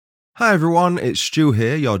Hi everyone, it's Stu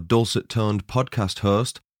here, your dulcet-toned podcast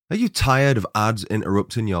host. Are you tired of ads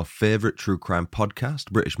interrupting your favourite true crime podcast,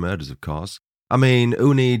 British Murders of course? I mean,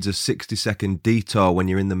 who needs a 60-second detour when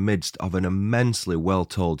you're in the midst of an immensely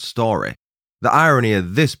well-told story? The irony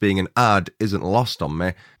of this being an ad isn't lost on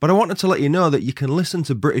me, but I wanted to let you know that you can listen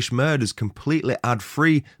to British Murders completely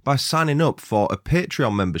ad-free by signing up for a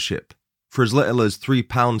Patreon membership. For as little as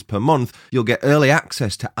 £3 per month, you'll get early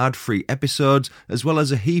access to ad-free episodes, as well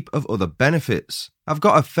as a heap of other benefits. I've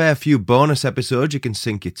got a fair few bonus episodes you can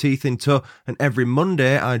sink your teeth into, and every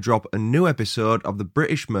Monday I drop a new episode of the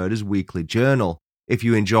British Murders Weekly Journal. If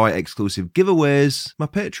you enjoy exclusive giveaways, my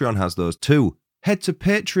Patreon has those too. Head to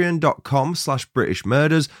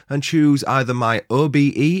patreon.com/BritishMurders and choose either my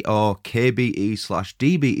OBE or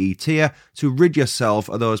KBE/DBE tier to rid yourself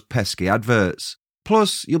of those pesky adverts.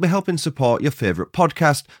 Plus, you'll be helping support your favourite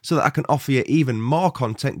podcast so that I can offer you even more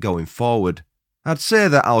content going forward. I'd say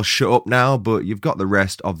that I'll shut up now, but you've got the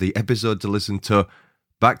rest of the episode to listen to.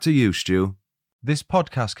 Back to you, Stu. This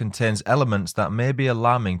podcast contains elements that may be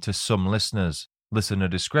alarming to some listeners. Listener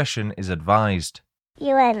discretion is advised.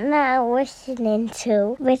 You are now listening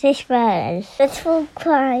to British Murders, the True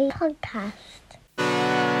Crime Podcast.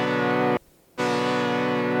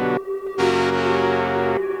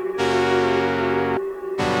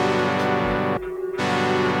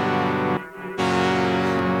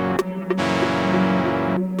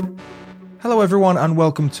 Hello everyone and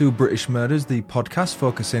welcome to British Murders, the podcast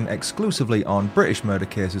focusing exclusively on British murder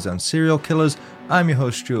cases and serial killers. I'm your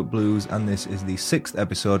host Stuart Blues and this is the 6th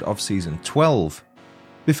episode of season 12.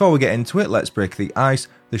 Before we get into it, let's break the ice.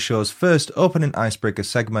 The show's first opening icebreaker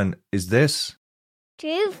segment is this.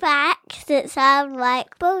 True facts that sound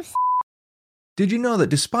like bullshit. Did you know that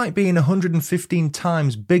despite being 115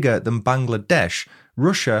 times bigger than Bangladesh,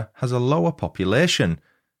 Russia has a lower population?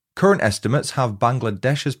 Current estimates have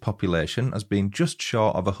Bangladesh's population as being just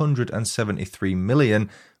short of 173 million,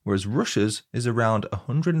 whereas Russia's is around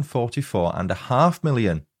 144.5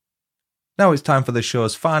 million. Now it's time for the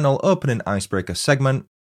show's final opening icebreaker segment.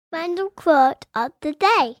 Random quote of the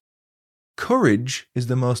day. Courage is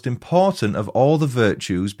the most important of all the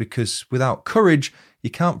virtues because without courage, you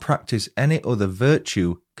can't practice any other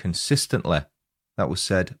virtue consistently. That was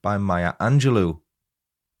said by Maya Angelou.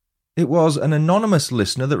 It was an anonymous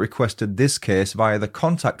listener that requested this case via the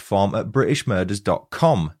contact form at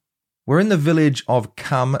britishmurders.com. We're in the village of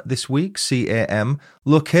Cam this week, C-A-M,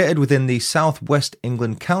 located within the southwest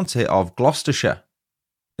England county of Gloucestershire.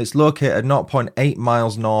 It's located 0.8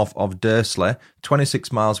 miles north of Dursley,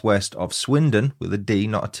 26 miles west of Swindon, with a D,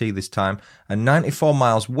 not a T this time, and 94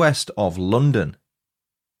 miles west of London.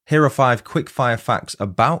 Here are 5 quick-fire facts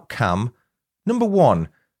about Cam. Number 1.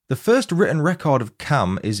 The first written record of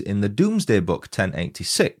Cam is in the Domesday Book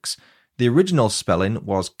 1086. The original spelling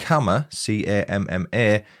was Camma,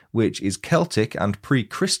 C-A-M-M-A, which is Celtic and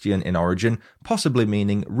pre-Christian in origin, possibly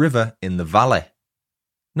meaning river in the valley.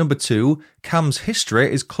 Number 2, Cam's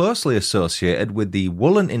history is closely associated with the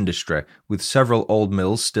woolen industry, with several old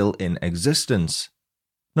mills still in existence.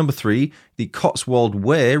 Number 3, the Cotswold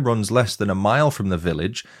Way runs less than a mile from the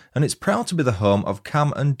village, and it's proud to be the home of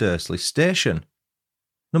Cam and Dursley Station.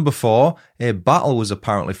 Number 4, a battle was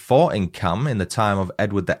apparently fought in Cam in the time of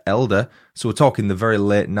Edward the Elder, so we're talking the very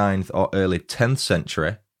late 9th or early 10th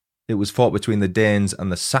century. It was fought between the Danes and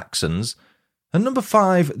the Saxons. And number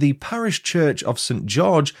 5, the parish church of St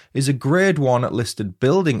George is a Grade 1 listed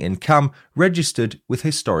building in Cam registered with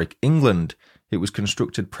Historic England. It was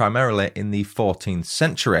constructed primarily in the 14th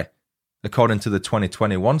century. According to the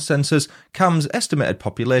 2021 census, Cam's estimated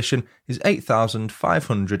population is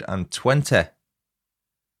 8,520.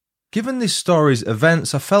 Given this story's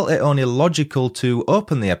events, I felt it only logical to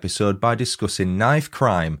open the episode by discussing knife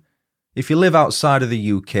crime. If you live outside of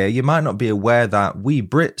the UK, you might not be aware that we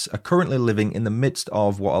Brits are currently living in the midst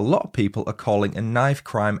of what a lot of people are calling a knife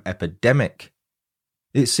crime epidemic.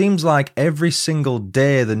 It seems like every single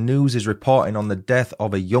day the news is reporting on the death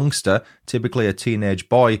of a youngster, typically a teenage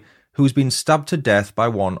boy, who's been stabbed to death by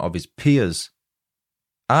one of his peers.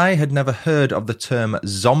 I had never heard of the term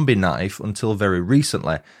zombie knife until very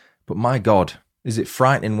recently, but my God, is it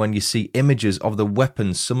frightening when you see images of the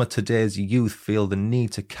weapons some of today's youth feel the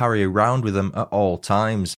need to carry around with them at all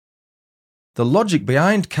times. The logic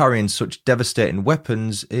behind carrying such devastating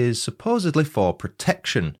weapons is supposedly for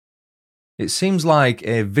protection. It seems like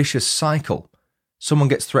a vicious cycle. Someone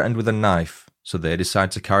gets threatened with a knife, so they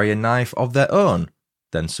decide to carry a knife of their own.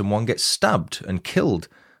 Then someone gets stabbed and killed,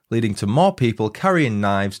 leading to more people carrying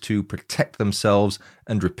knives to protect themselves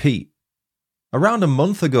and repeat. Around a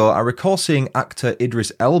month ago, I recall seeing actor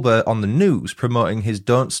Idris Elba on the news promoting his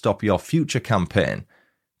Don't Stop Your Future campaign.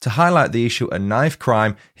 To highlight the issue of knife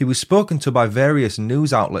crime, he was spoken to by various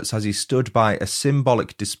news outlets as he stood by a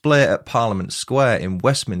symbolic display at Parliament Square in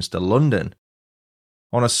Westminster, London.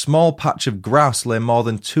 On a small patch of grass lay more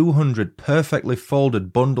than 200 perfectly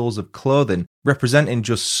folded bundles of clothing, representing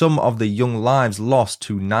just some of the young lives lost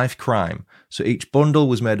to knife crime. So each bundle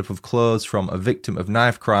was made up of clothes from a victim of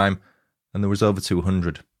knife crime, and there was over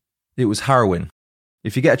 200. It was harrowing.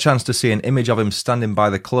 If you get a chance to see an image of him standing by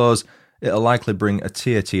the clothes, it'll likely bring a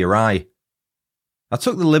tear to your eye. I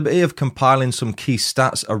took the liberty of compiling some key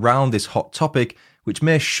stats around this hot topic, which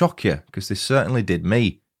may shock you, because they certainly did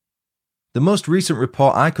me. The most recent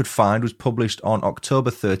report I could find was published on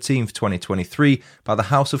October 13th, 2023 by the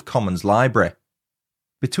House of Commons Library.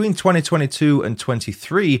 Between 2022 and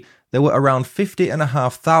 23, there were around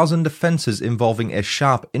 50,500 offences involving a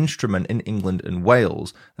sharp instrument in England and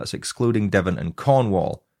Wales, that's excluding Devon and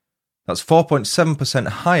Cornwall. That's 4.7%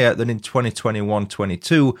 higher than in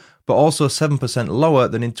 2021-22, but also 7% lower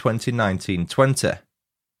than in 2019-20.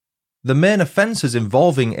 The main offences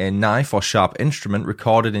involving a knife or sharp instrument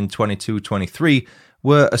recorded in 22-23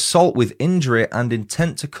 were assault with injury and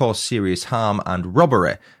intent to cause serious harm and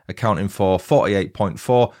robbery, accounting for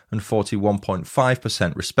 48.4% and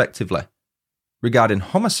 41.5% respectively. Regarding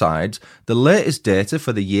homicides, the latest data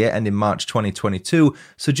for the year ending March 2022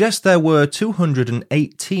 suggests there were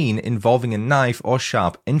 218 involving a knife or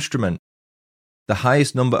sharp instrument. The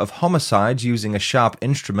highest number of homicides using a sharp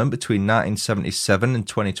instrument between 1977 and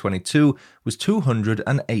 2022 was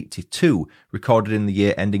 282, recorded in the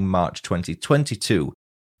year ending March 2022.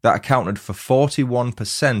 That accounted for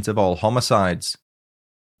 41% of all homicides.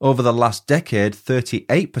 Over the last decade,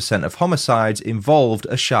 38% of homicides involved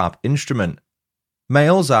a sharp instrument.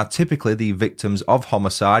 Males are typically the victims of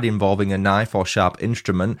homicide involving a knife or sharp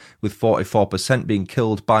instrument, with 44% being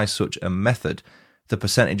killed by such a method. The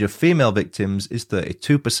percentage of female victims is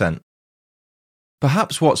 32%.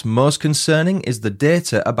 Perhaps what's most concerning is the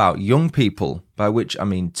data about young people, by which I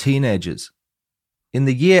mean teenagers. In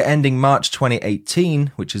the year ending March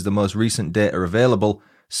 2018, which is the most recent data available,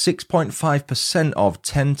 6.5% of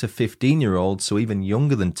 10 to 15-year-olds, so even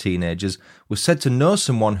younger than teenagers, were said to know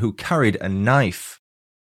someone who carried a knife.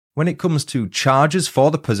 When it comes to charges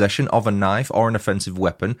for the possession of a knife or an offensive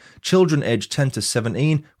weapon, children aged 10 to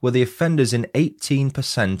 17 were the offenders in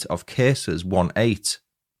 18% of cases, 1/8.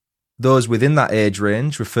 Those within that age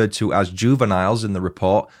range, referred to as juveniles in the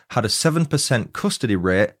report, had a 7% custody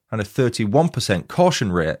rate and a 31%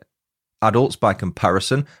 caution rate. Adults, by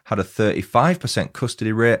comparison, had a 35%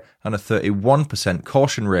 custody rate and a 31%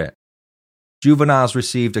 caution rate. Juveniles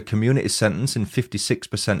received a community sentence in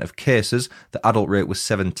 56% of cases, the adult rate was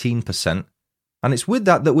 17%. And it's with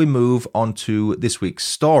that we move on to this week's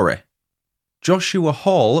story. Joshua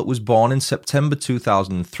Hall was born in September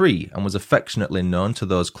 2003 and was affectionately known to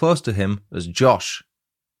those close to him as Josh.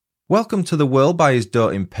 Welcomed to the world by his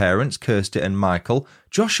doting parents, Kirsty and Michael,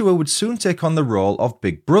 Joshua would soon take on the role of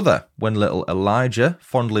Big Brother when little Elijah,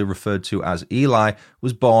 fondly referred to as Eli,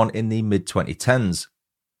 was born in the mid-2010s.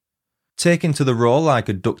 Taking to the role like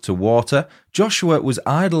a duck to water, Joshua was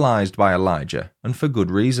idolised by Elijah, and for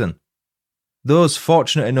good reason. Those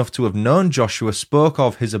fortunate enough to have known Joshua spoke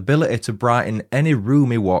of his ability to brighten any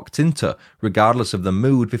room he walked into, regardless of the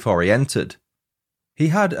mood before he entered. He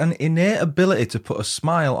had an innate ability to put a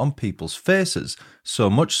smile on people's faces, so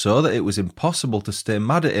much so that it was impossible to stay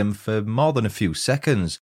mad at him for more than a few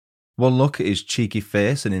seconds. One look at his cheeky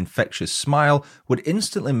face and infectious smile would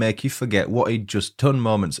instantly make you forget what he'd just done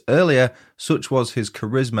moments earlier, such was his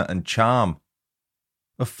charisma and charm.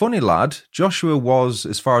 A funny lad, Joshua was,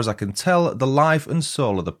 as far as I can tell, the life and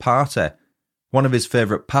soul of the party. One of his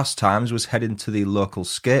favourite pastimes was heading to the local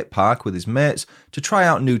skate park with his mates to try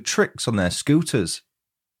out new tricks on their scooters.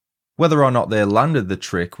 Whether or not they landed the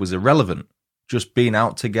trick was irrelevant. Just being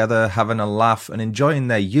out together, having a laugh and enjoying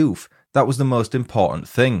their youth, that was the most important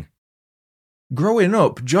thing. Growing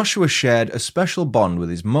up, Joshua shared a special bond with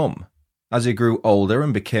his mum. As he grew older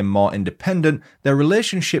and became more independent, their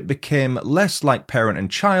relationship became less like parent and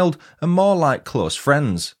child and more like close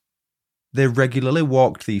friends. They regularly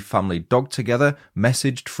walked the family dog together,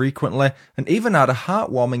 messaged frequently, and even had a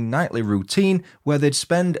heartwarming nightly routine where they'd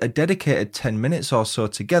spend a dedicated 10 minutes or so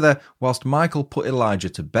together whilst Michael put Elijah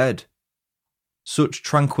to bed. Such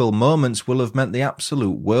tranquil moments will have meant the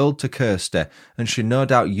absolute world to Kirsty, and she no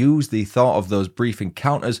doubt used the thought of those brief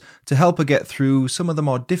encounters to help her get through some of the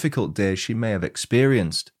more difficult days she may have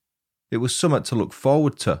experienced. It was something to look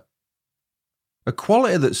forward to. A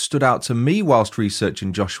quality that stood out to me whilst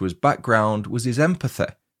researching Joshua's background was his empathy.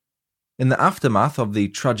 In the aftermath of the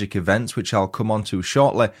tragic events which I'll come on to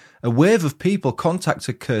shortly, a wave of people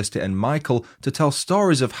contacted Kirsty and Michael to tell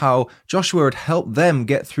stories of how Joshua had helped them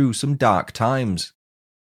get through some dark times.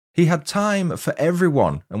 He had time for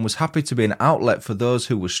everyone and was happy to be an outlet for those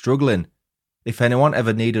who were struggling. If anyone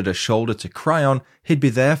ever needed a shoulder to cry on, he'd be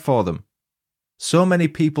there for them. So many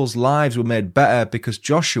people's lives were made better because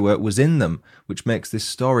Joshua was in them, which makes this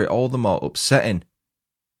story all the more upsetting.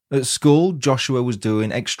 At school, Joshua was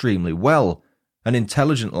doing extremely well. An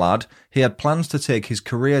intelligent lad, he had plans to take his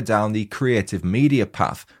career down the creative media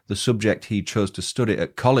path, the subject he chose to study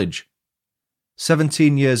at college.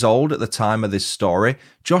 17 years old at the time of this story,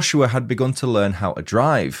 Joshua had begun to learn how to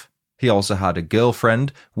drive. He also had a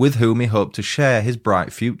girlfriend with whom he hoped to share his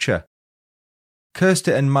bright future.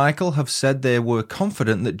 Kirsty and Michael have said they were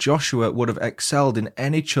confident that Joshua would have excelled in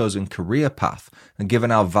any chosen career path, and given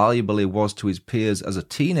how valuable he was to his peers as a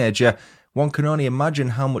teenager, one can only imagine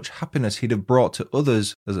how much happiness he'd have brought to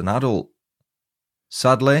others as an adult.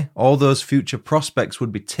 Sadly, all those future prospects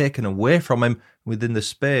would be taken away from him within the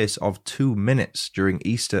space of 2 minutes during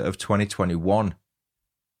Easter of 2021.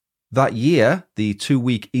 That year, the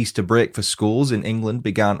 2-week Easter break for schools in England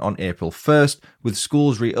began on April 1st, with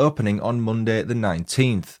schools reopening on Monday the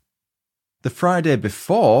 19th. The Friday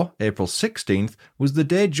before, April 16th, was the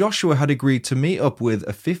day Joshua had agreed to meet up with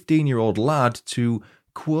a 15-year-old lad to,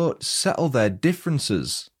 quote, settle their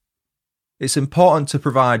differences. It's important to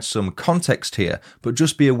provide some context here, but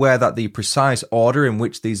just be aware that the precise order in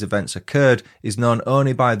which these events occurred is known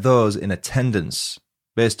only by those in attendance.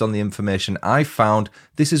 Based on the information I found,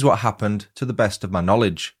 this is what happened to the best of my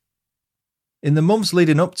knowledge. In the months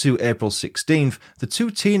leading up to April 16th, the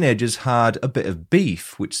two teenagers had a bit of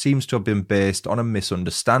beef, which seems to have been based on a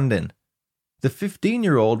misunderstanding. The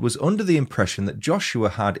 15-year-old was under the impression that Joshua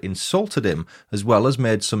had insulted him, as well as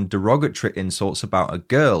made some derogatory insults about a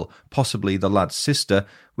girl, possibly the lad's sister,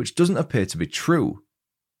 which doesn't appear to be true.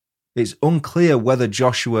 It's unclear whether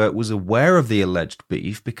Joshua was aware of the alleged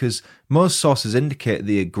beef because most sources indicate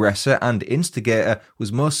the aggressor and instigator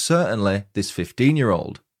was most certainly this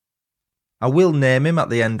 15-year-old. I will name him at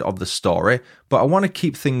the end of the story, but I want to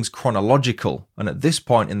keep things chronological, and at this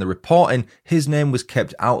point in the reporting, his name was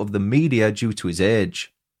kept out of the media due to his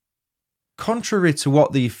age. Contrary to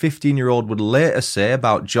what the 15-year-old would later say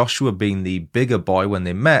about Joshua being the bigger boy when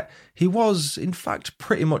they met, he was, in fact,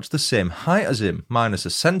 pretty much the same height as him, minus a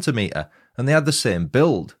centimetre, and they had the same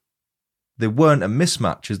build. They weren't a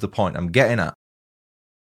mismatch is the point I'm getting at.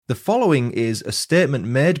 The following is a statement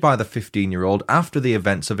made by the 15-year-old after the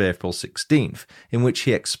events of April 16th, in which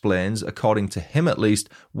he explains, according to him at least,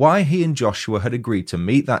 why he and Joshua had agreed to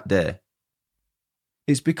meet that day.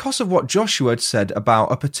 It's because of what Joshua had said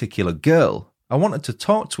about a particular girl. I wanted to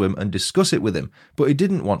talk to him and discuss it with him, but he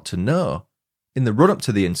didn't want to know. In the run-up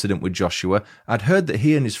to the incident with Joshua, I'd heard that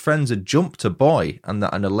he and his friends had jumped a boy and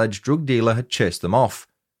that an alleged drug dealer had chased them off.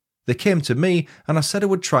 They came to me and I said I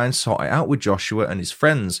would try and sort it out with Joshua and his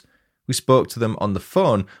friends. We spoke to them on the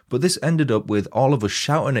phone, but this ended up with all of us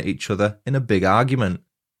shouting at each other in a big argument.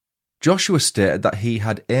 Joshua stated that he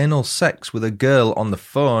had anal sex with a girl on the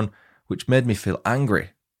phone, which made me feel angry.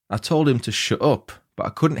 I told him to shut up, but I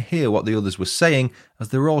couldn't hear what the others were saying as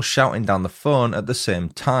they were all shouting down the phone at the same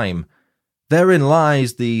time. Therein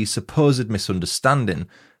lies the supposed misunderstanding.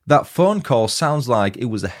 That phone call sounds like it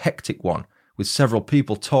was a hectic one, with several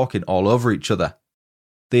people talking all over each other.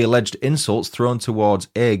 The alleged insults thrown towards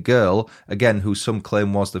a girl, again who some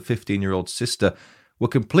claim was the 15-year-old sister, were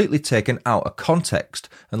completely taken out of context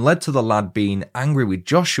and led to the lad being angry with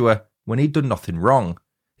Joshua when he'd done nothing wrong.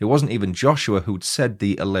 It wasn't even Joshua who'd said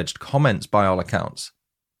the alleged comments by all accounts.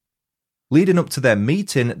 Leading up to their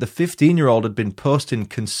meeting, the 15-year-old had been posting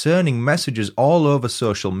concerning messages all over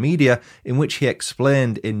social media in which he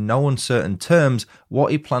explained in no uncertain terms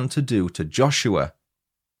what he planned to do to Joshua.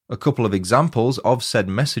 A couple of examples of said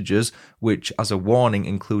messages, which as a warning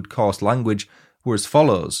include coarse language, were as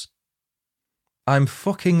follows. I'm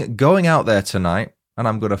fucking going out there tonight and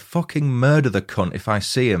I'm gonna fucking murder the cunt if I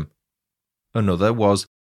see him. Another was,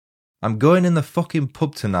 I'm going in the fucking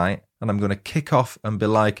pub tonight and I'm going to kick off and be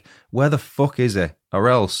like, where the fuck is he? Or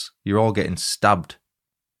else you're all getting stabbed.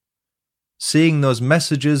 Seeing those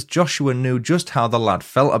messages, Joshua knew just how the lad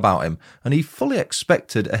felt about him, and he fully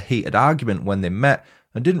expected a heated argument when they met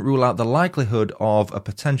and didn't rule out the likelihood of a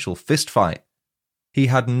potential fistfight. He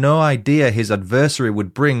had no idea his adversary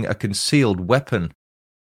would bring a concealed weapon.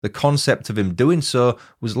 The concept of him doing so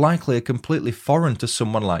was likely completely foreign to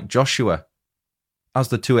someone like Joshua. As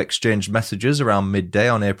the two exchanged messages around midday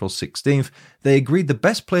on April 16th, they agreed the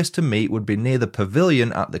best place to meet would be near the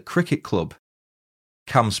pavilion at the cricket club.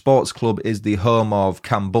 Cam Sports Club is the home of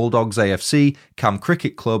Cam Bulldogs AFC, Cam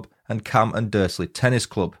Cricket Club, and Cam and Dursley Tennis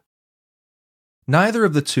Club. Neither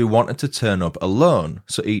of the two wanted to turn up alone,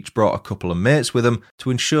 so each brought a couple of mates with them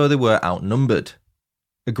to ensure they were outnumbered.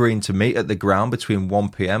 Agreeing to meet at the ground between 1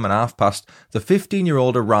 p.m. and past, the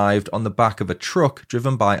 15-year-old arrived on the back of a truck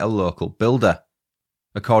driven by a local builder.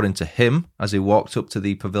 According to him, as he walked up to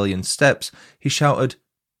the pavilion steps, he shouted,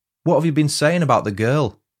 "What have you been saying about the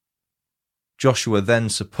girl?" Joshua then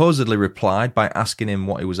supposedly replied by asking him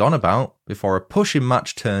what he was on about, before a pushing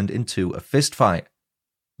match turned into a fistfight.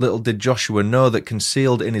 Little did Joshua know that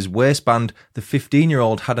concealed in his waistband, the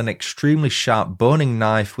 15-year-old had an extremely sharp boning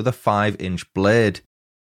knife with a 5-inch blade.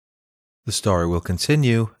 The story will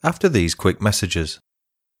continue after these quick messages.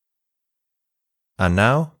 And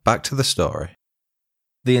now, back to the story.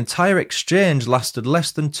 The entire exchange lasted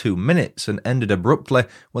less than 2 minutes and ended abruptly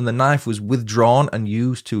when the knife was withdrawn and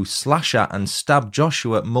used to slash at and stab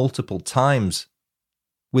Joshua multiple times.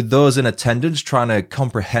 With those in attendance trying to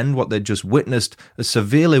comprehend what they'd just witnessed, a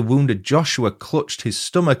severely wounded Joshua clutched his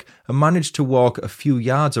stomach and managed to walk a few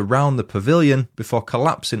yards around the pavilion before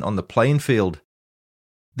collapsing on the playing field.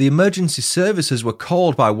 The emergency services were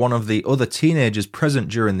called by one of the other teenagers present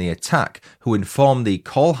during the attack, who informed the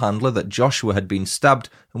call handler that Joshua had been stabbed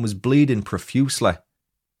and was bleeding profusely.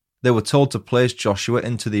 They were told to place Joshua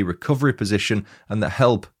into the recovery position and that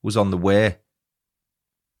help was on the way.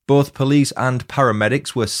 Both police and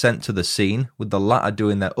paramedics were sent to the scene, with the latter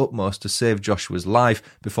doing their utmost to save Joshua's life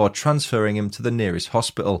before transferring him to the nearest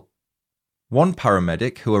hospital. One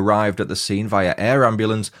paramedic, who arrived at the scene via air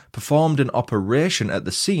ambulance, performed an operation at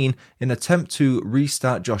the scene in an attempt to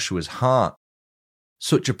restart Joshua's heart.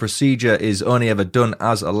 Such a procedure is only ever done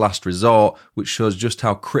as a last resort, which shows just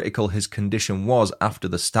how critical his condition was after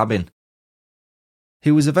the stabbing.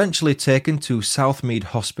 He was eventually taken to Southmead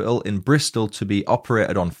Hospital in Bristol to be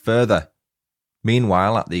operated on further.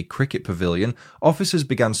 Meanwhile, at the cricket pavilion, officers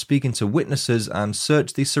began speaking to witnesses and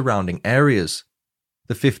searched the surrounding areas.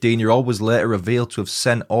 The 15-year-old was later revealed to have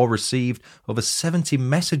sent or received over 70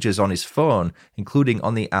 messages on his phone, including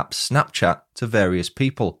on the app Snapchat, to various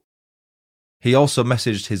people. He also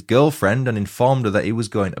messaged his girlfriend and informed her that he was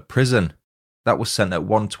going to prison. That was sent at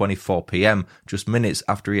 1:24 p.m, just minutes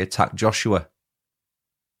after he attacked Joshua.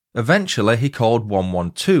 Eventually, he called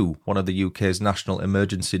 112, one of the UK's national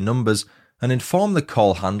emergency numbers, and informed the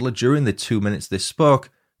call handler during the 2 minutes they spoke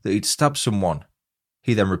that he'd stabbed someone.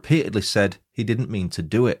 He then repeatedly said he didn't mean to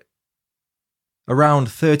do it. Around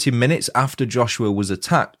 30 minutes after Joshua was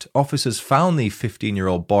attacked, officers found the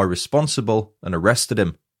 15-year-old boy responsible and arrested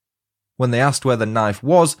him. When they asked where the knife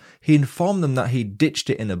was, he informed them that he'd ditched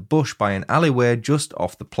it in a bush by an alleyway just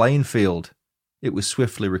off the playing field. It was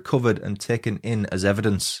swiftly recovered and taken in as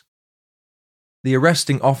evidence. The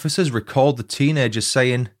arresting officers recalled the teenager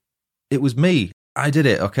saying, "It was me. I did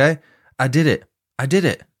it, okay? I did it. I did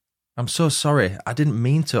it. I'm so sorry. I didn't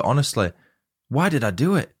mean to, honestly. Why did I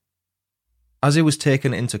do it?" As he was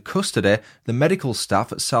taken into custody, the medical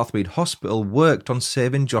staff at Southmead Hospital worked on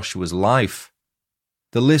saving Joshua's life.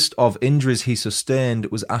 The list of injuries he sustained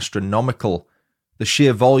was astronomical. The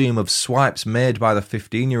sheer volume of swipes made by the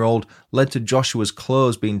 15-year-old led to Joshua's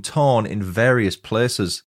clothes being torn in various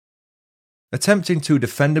places. Attempting to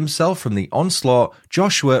defend himself from the onslaught,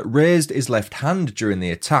 Joshua raised his left hand during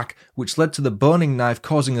the attack, which led to the boning knife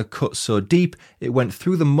causing a cut so deep it went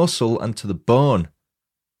through the muscle and to the bone.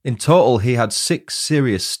 In total, he had 6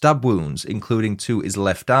 serious stab wounds, including to his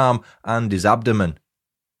left arm and his abdomen.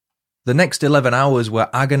 The next 11 hours were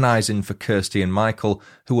agonising for Kirsty and Michael,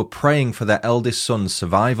 who were praying for their eldest son's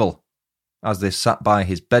survival. As they sat by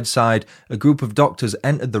his bedside, a group of doctors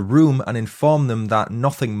entered the room and informed them that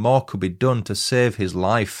nothing more could be done to save his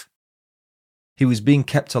life. He was being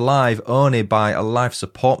kept alive only by a life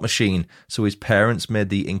support machine, so his parents made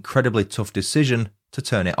the incredibly tough decision to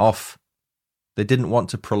turn it off. They didn't want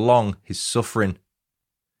to prolong his suffering.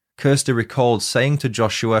 Kirsty recalled saying to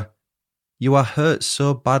Joshua, "You are hurt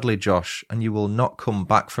so badly, Josh, and you will not come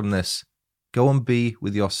back from this. Go and be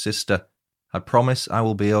with your sister. I promise I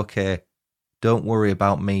will be okay. Don't worry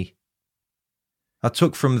about me." I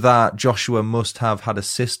took from that Joshua must have had a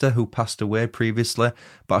sister who passed away previously,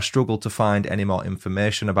 but I struggled to find any more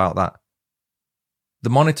information about that.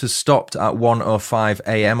 The monitors stopped at 1:05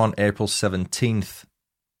 a.m. on April 17th.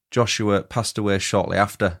 Joshua passed away shortly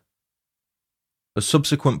after. A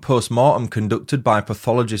subsequent post-mortem conducted by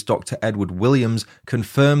pathologist Dr. Edward Williams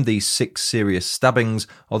confirmed these 6 serious stabbings,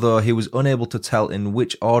 although he was unable to tell in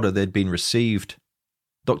which order they'd been received.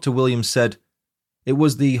 Dr. Williams said, "It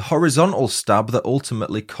was the horizontal stab that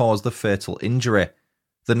ultimately caused the fatal injury.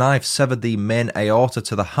 The knife severed the main aorta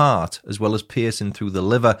to the heart, as well as piercing through the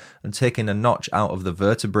liver and taking a notch out of the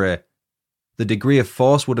vertebrae. The degree of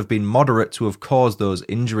force would have been moderate to have caused those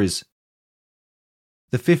injuries.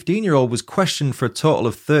 The 15-year-old was questioned for a total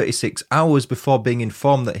of 36 hours before being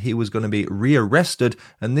informed that he was going to be rearrested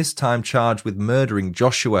and this time charged with murdering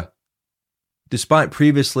Joshua. Despite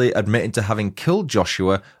previously admitting to having killed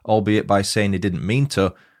Joshua, albeit by saying he didn't mean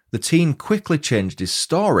to, the teen quickly changed his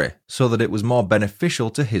story so that it was more beneficial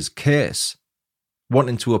to his case.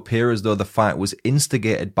 Wanting to appear as though the fight was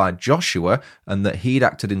instigated by Joshua and that he'd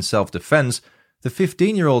acted in self-defense, the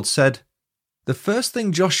 15-year-old said, "The first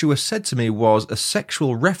thing Joshua said to me was a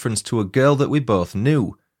sexual reference to a girl that we both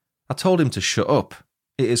knew. I told him to shut up.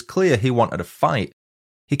 It is clear he wanted a fight.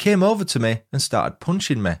 He came over to me and started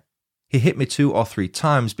punching me. He hit me 2 or 3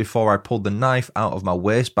 times before I pulled the knife out of my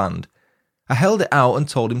waistband. I held it out and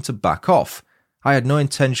told him to back off. I had no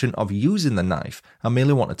intention of using the knife. I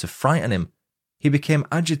merely wanted to frighten him. He became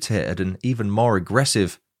agitated and even more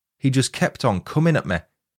aggressive. He just kept on coming at me.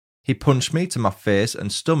 He punched me to my face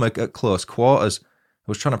and stomach at close quarters.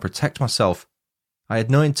 I was trying to protect myself. I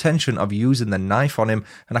had no intention of using the knife on him,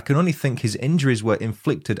 and I can only think his injuries were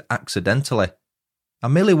inflicted accidentally. I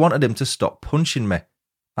merely wanted him to stop punching me.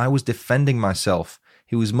 I was defending myself.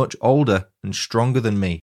 He was much older and stronger than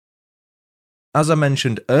me." As I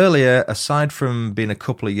mentioned earlier, aside from being a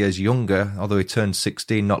couple of years younger, although he turned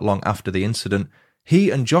 16 not long after the incident, he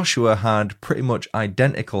and Joshua had pretty much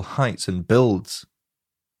identical heights and builds.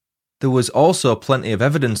 There was also plenty of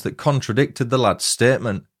evidence that contradicted the lad's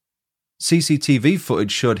statement. CCTV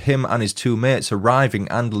footage showed him and his 2 mates arriving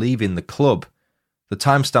and leaving the club. The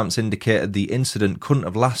timestamps indicated the incident couldn't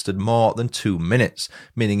have lasted more than 2 minutes,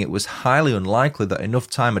 meaning it was highly unlikely that enough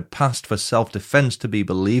time had passed for self-defense to be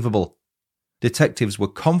believable. Detectives were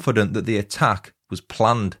confident that the attack was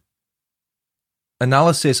planned.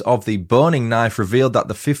 Analysis of the boning knife revealed that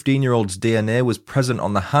the 15-year-old's DNA was present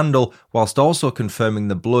on the handle, whilst also confirming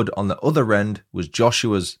the blood on the other end was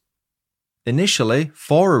Joshua's. Initially,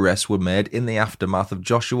 4 arrests were made in the aftermath of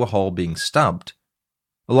Joshua Hall being stabbed.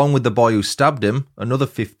 Along with the boy who stabbed him, another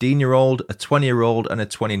 15-year-old, a 20-year-old and a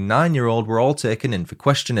 29-year-old were all taken in for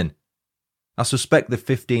questioning. I suspect the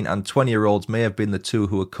 15 and 20-year-olds may have been the 2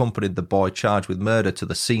 who accompanied the boy charged with murder to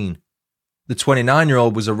the scene. The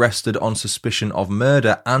 29-year-old was arrested on suspicion of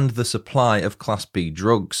murder and the supply of Class B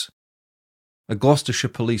drugs. A Gloucestershire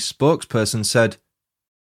police spokesperson said,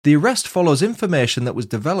 "The arrest follows information that was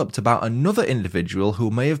developed about another individual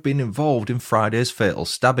who may have been involved in Friday's fatal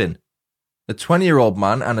stabbing. A 20-year-old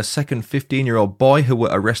man and a second 15-year-old boy who were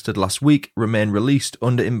arrested last week remain released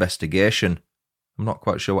under investigation." I'm not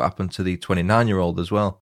quite sure what happened to the 29-year-old as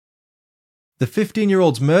well. The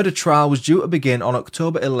 15-year-old's murder trial was due to begin on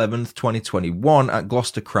October 11th, 2021 at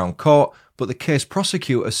Gloucester Crown Court, but the case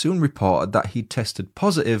prosecutor soon reported that he'd tested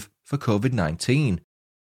positive for COVID-19.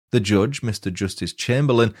 The judge, Mr. Justice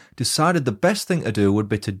Chamberlain, decided the best thing to do would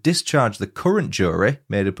be to discharge the current jury,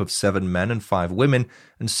 made up of 7 men and 5 women,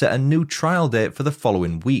 and set a new trial date for the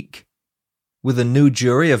following week. With a new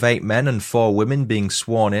jury of 8 men and 4 women being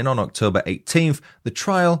sworn in on October 18th, the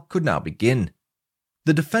trial could now begin.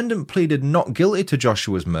 The defendant pleaded not guilty to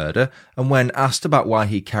Joshua's murder, and when asked about why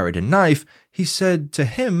he carried a knife, he said to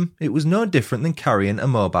him it was no different than carrying a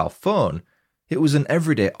mobile phone. It was an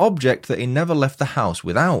everyday object that he never left the house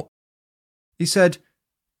without. He said,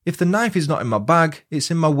 "If the knife is not in my bag, it's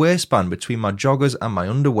in my waistband between my joggers and my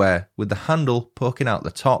underwear, with the handle poking out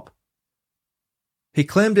the top." He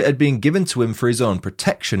claimed it had been given to him for his own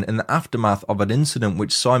protection in the aftermath of an incident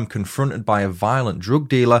which saw him confronted by a violent drug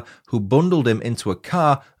dealer who bundled him into a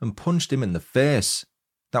car and punched him in the face.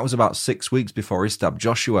 That was about 6 weeks before he stabbed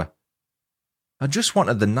Joshua. "I just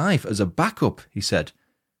wanted the knife as a backup," he said.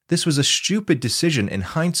 "This was a stupid decision in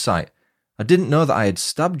hindsight. I didn't know that I had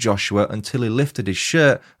stabbed Joshua until he lifted his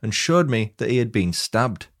shirt and showed me that he had been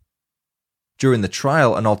stabbed." During the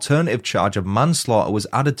trial, an alternative charge of manslaughter was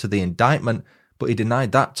added to the indictment, but he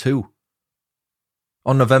denied that too.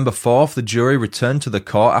 On November 4th, the jury returned to the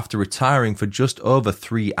court after retiring for just over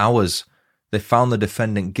 3 hours. They found the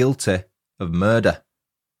defendant guilty of murder.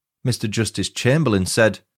 Mr. Justice Chamberlain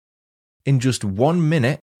said, "In just 1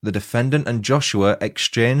 minute, the defendant and Joshua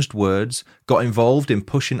exchanged words, got involved in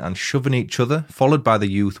pushing and shoving each other, followed by the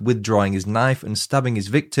youth withdrawing his knife and stabbing his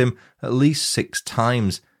victim at least 6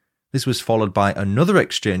 times. This was followed by another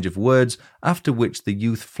exchange of words, after which the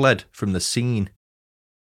youth fled from the scene."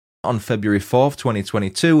 On February 4th,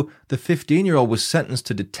 2022, the 15-year-old was sentenced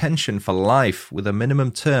to detention for life with a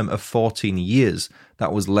minimum term of 14 years.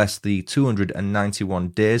 That was less the 291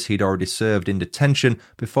 days he'd already served in detention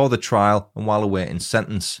before the trial and while awaiting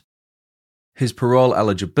sentence. His parole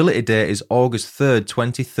eligibility date is August 3rd,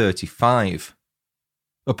 2035.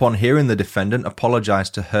 Upon hearing the defendant apologise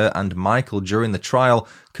to her and Michael during the trial,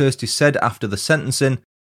 Kirsty said after the sentencing,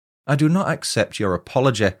 "I do not accept your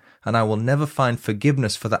apology, and I will never find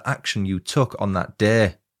forgiveness for the action you took on that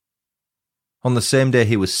day." On the same day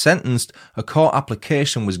he was sentenced, a court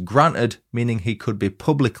application was granted, meaning he could be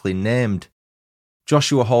publicly named.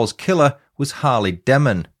 Joshua Hall's killer was Harley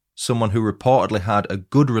Demon, someone who reportedly had a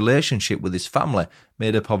good relationship with his family,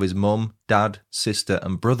 made up of his mum, dad, sister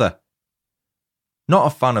and brother. Not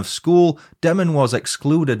a fan of school, Demon was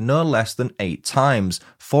excluded no less than 8 times,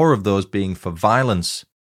 4 of those being for violence.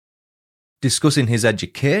 Discussing his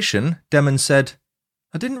education, Demon said,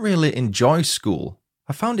 "I didn't really enjoy school.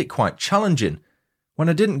 I found it quite challenging. When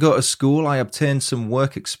I didn't go to school, I obtained some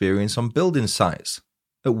work experience on building sites.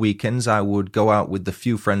 At weekends, I would go out with the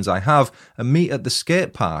few friends I have and meet at the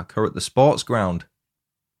skate park or at the sports ground."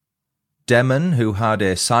 Demon, who had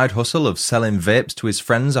a side hustle of selling vapes to his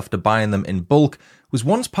friends after buying them in bulk, was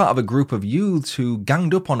once part of a group of youths who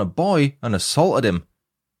ganged up on a boy and assaulted him.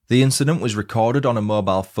 The incident was recorded on a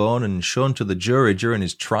mobile phone and shown to the jury during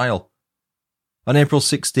his trial. On April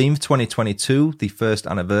 16, 2022, the first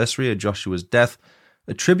anniversary of Joshua's death,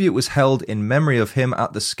 a tribute was held in memory of him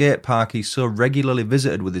at the skate park he so regularly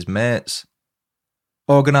visited with his mates.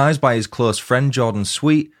 Organised by his close friend Jordan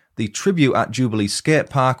Sweet, the tribute at Jubilee Skate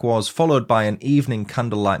Park was followed by an evening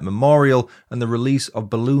candlelight memorial and the release of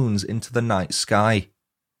balloons into the night sky.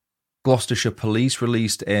 Gloucestershire Police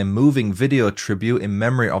released a moving video tribute in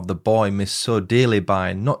memory of the boy missed so dearly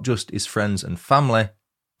by not just his friends and family,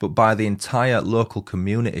 but by the entire local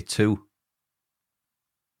community too.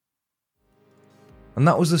 And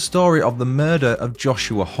that was the story of the murder of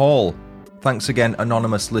Joshua Hall. Thanks again,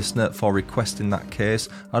 anonymous listener, for requesting that case.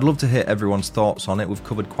 I'd love to hear everyone's thoughts on it. We've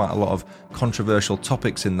covered quite a lot of controversial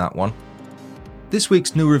topics in that one. This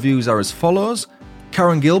week's new reviews are as follows.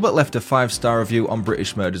 Karen Gilbert left a 5-star review on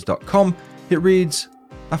BritishMurders.com. It reads,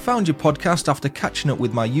 "I found your podcast after catching up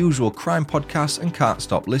with my usual crime podcasts and can't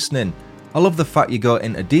stop listening. I love the fact you go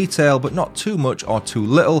into detail, but not too much or too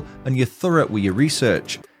little, and you're thorough with your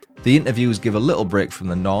research. The interviews give a little break from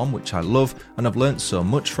the norm, which I love, and I've learnt so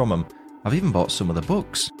much from them. I've even bought some of the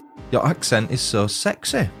books. Your accent is so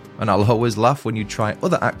sexy, and I'll always laugh when you try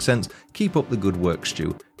other accents. Keep up the good work,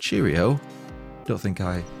 Stu. Cheerio." Don't think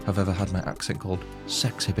I have ever had my accent called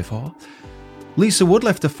sexy before. Lisa Wood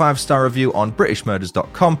left a 5-star review on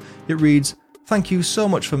BritishMurders.com. It reads, "Thank you so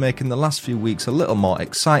much for making the last few weeks a little more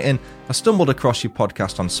exciting. I stumbled across your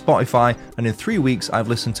podcast on Spotify, and in 3 weeks I've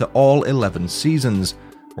listened to all 11 seasons.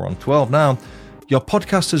 We're on 12 now. Your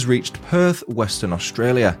podcast has reached Perth, Western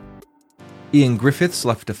Australia." Ian Griffiths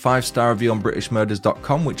left a 5-star review on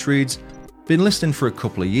BritishMurders.com, which reads, "Been listening for a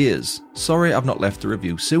couple of years. Sorry I've not left a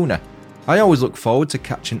review sooner. I always look forward to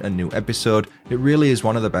catching a new episode. It really is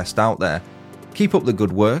one of the best out there. Keep up the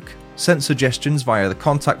good work. Send suggestions via the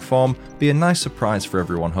contact form. Be a nice surprise for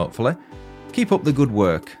everyone, hopefully. Keep up the good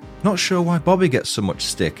work. Not sure why Bobby gets so much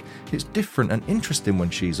stick. It's different and interesting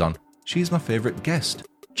when she's on. She's my favourite guest.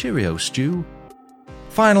 Cheerio, Stu."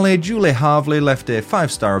 Finally, Julie Harvley left a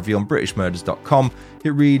 5-star review on BritishMurders.com.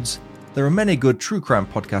 It reads, "There are many good true crime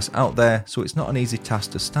podcasts out there, so it's not an easy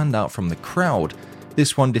task to stand out from the crowd.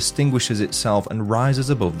 This one distinguishes itself and rises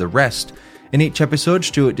above the rest. In each episode,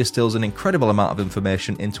 Stuart distills an incredible amount of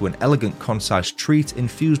information into an elegant, concise treat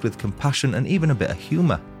infused with compassion and even a bit of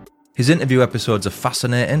humour. His interview episodes are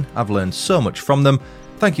fascinating. I've learned so much from them.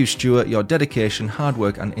 Thank you, Stuart. Your dedication, hard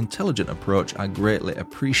work and intelligent approach are greatly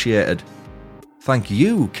appreciated." Thank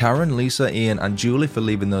you, Karen, Lisa, Ian and Julie for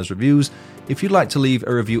leaving those reviews. If you'd like to leave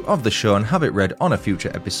a review of the show and have it read on a future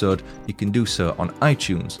episode, you can do so on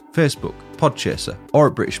iTunes, Facebook, Podchaser or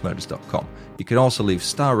at BritishMurders.com. You can also leave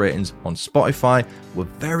star ratings on Spotify. We're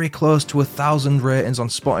very close to 1,000 ratings on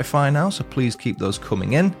Spotify now, so please keep those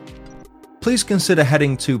coming in. Please consider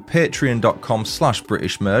heading to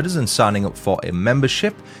patreon.com/BritishMurders and signing up for a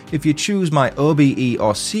membership. If you choose my OBE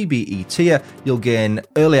or CBE tier, you'll gain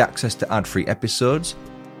early access to ad-free episodes.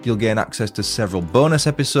 You'll gain access to several bonus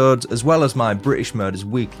episodes, as well as my British Murders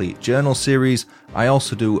weekly journal series. I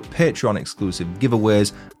also do Patreon exclusive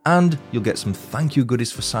giveaways, and you'll get some thank you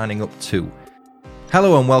goodies for signing up too.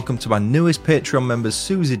 Hello and welcome to my newest Patreon members,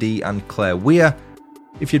 Susie D and Claire Weir.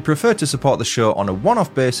 If you'd prefer to support the show on a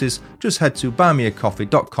one-off basis, just head to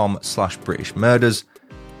buymeacoffee.com/BritishMurders.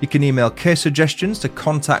 You can email case suggestions to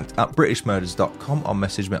contact@BritishMurders.com or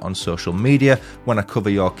message me on social media. When I cover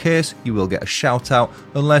your case, you will get a shout out,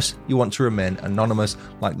 unless you want to remain anonymous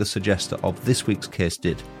like the suggester of this week's case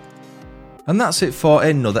did. And that's it for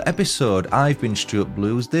another episode. I've been Stuart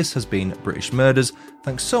Blues. This has been British Murders.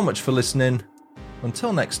 Thanks so much for listening.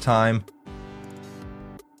 Until next time,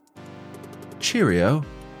 cheerio.